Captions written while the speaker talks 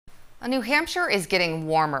New Hampshire is getting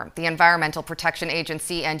warmer. The Environmental Protection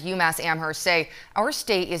Agency and UMass Amherst say our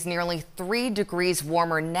state is nearly 3 degrees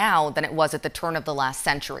warmer now than it was at the turn of the last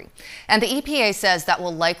century. And the EPA says that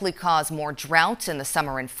will likely cause more droughts in the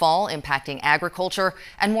summer and fall, impacting agriculture,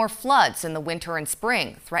 and more floods in the winter and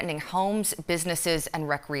spring, threatening homes, businesses, and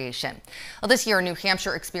recreation. Well, this year, New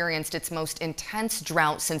Hampshire experienced its most intense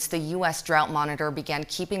drought since the U.S. Drought Monitor began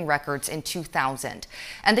keeping records in 2000.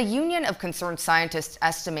 And the Union of Concerned Scientists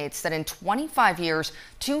estimates that in 25 years,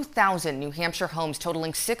 2,000 New Hampshire homes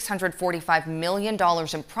totaling $645 million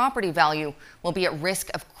in property value will be at risk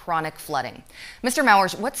of chronic flooding. Mr.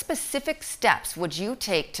 Mowers, what specific steps would you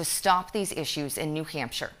take to stop these issues in New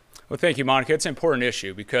Hampshire? Well, thank you, Monica. It's an important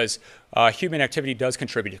issue because human activity does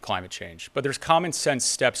contribute to climate change, but there's common sense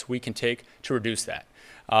steps we can take to reduce that.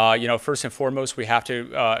 First and foremost, we have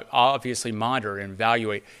to obviously monitor and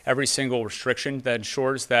evaluate every single restriction that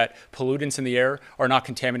ensures that pollutants in the air are not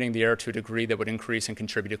contaminating the air to a degree that would increase and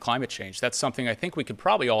contribute to climate change. That's something I think we could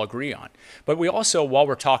probably all agree on. But we also, while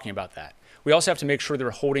we're talking about that, we also have to make sure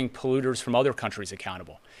they're holding polluters from other countries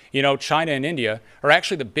accountable. China and India are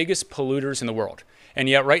actually the biggest polluters in the world. And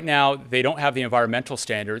yet right now, they don't have the environmental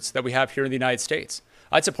standards that we have here in the United States.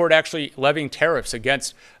 I'd support actually levying tariffs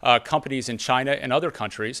against companies in China and other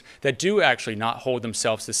countries that do actually not hold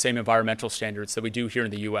themselves to the same environmental standards that we do here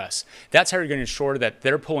in the U.S. That's how you're going to ensure that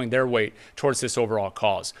they're pulling their weight towards this overall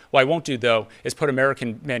cause. What I won't do, though, is put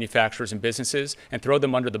American manufacturers and businesses and throw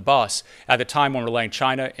them under the bus at the time when we're letting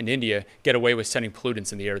China and India get away with sending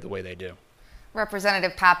pollutants in the air the way they do.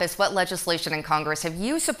 Representative Pappas, what legislation in Congress have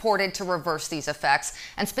you supported to reverse these effects?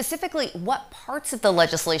 And specifically, what parts of the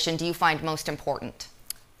legislation do you find most important?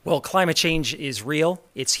 Well, climate change is real.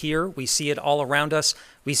 It's here. We see it all around us.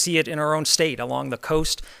 We see it in our own state, along the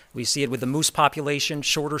coast. We see it with the moose population,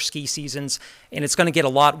 shorter ski seasons, and it's going to get a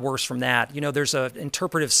lot worse from that. There's an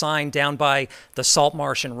interpretive sign down by the salt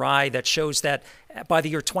marsh in Rye that shows that by the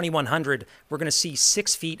year 2100, we're going to see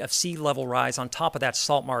 6 feet of sea level rise on top of that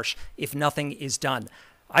salt marsh if nothing is done.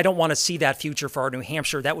 I don't want to see that future for our New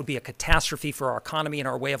Hampshire. That would be a catastrophe for our economy and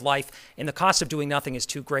our way of life, and the cost of doing nothing is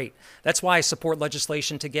too great. That's why I support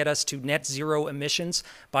legislation to get us to net zero emissions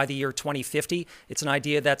by the year 2050. It's an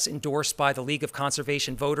idea that's endorsed by the League of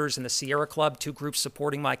Conservation Voters and the Sierra Club, 2 groups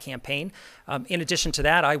supporting my campaign. In addition to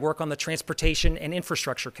that, I work on the Transportation and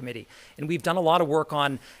Infrastructure Committee, and we've done a lot of work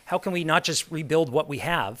on how can we not just rebuild what we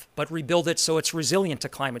have, but rebuild it so it's resilient to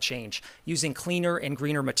climate change, using cleaner and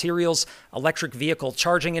greener materials, electric vehicle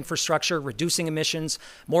charging infrastructure, reducing emissions,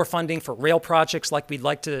 more funding for rail projects like we'd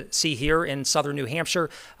like to see here in southern New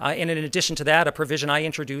Hampshire. And in addition to that, a provision I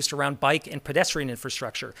introduced around bike and pedestrian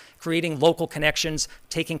infrastructure, creating local connections,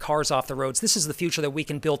 taking cars off the roads. This is the future that we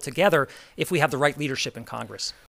can build together if we have the right leadership in Congress.